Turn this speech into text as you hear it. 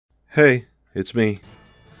Hey, it's me.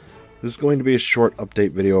 This is going to be a short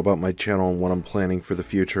update video about my channel and what I'm planning for the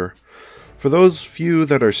future. For those few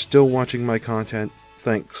that are still watching my content,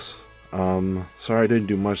 thanks. Sorry I didn't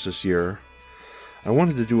do much this year. I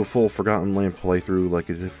wanted to do a full Forgotten Land playthrough like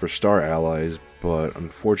I did for Star Allies, but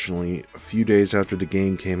unfortunately, a few days after the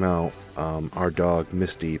game came out, our dog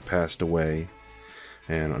Misty passed away.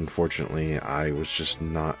 And unfortunately, I was just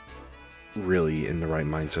not really in the right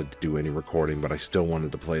mindset to do any recording, but I still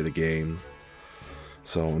wanted to play the game.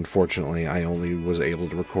 So unfortunately, I only was able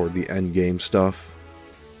to record the end game stuff.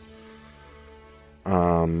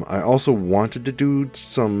 I also wanted to do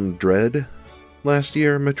some Dread last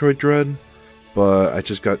year, Metroid Dread, but I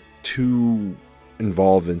just got too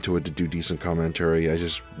involved into it to do decent commentary. I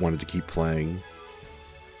just wanted to keep playing.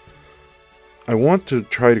 I want to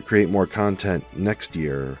try to create more content next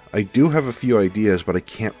year. I do have a few ideas, but I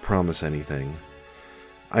can't promise anything.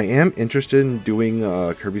 I am interested in doing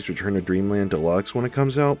Kirby's Return to Dreamland Deluxe when it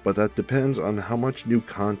comes out, but that depends on how much new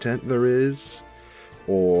content there is,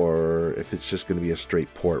 or if it's just going to be a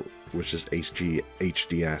straight port with just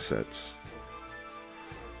HD assets.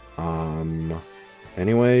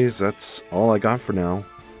 Anyways, that's all I got for now.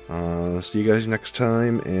 See you guys next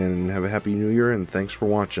time, and have a happy new year, and thanks for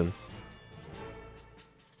watching.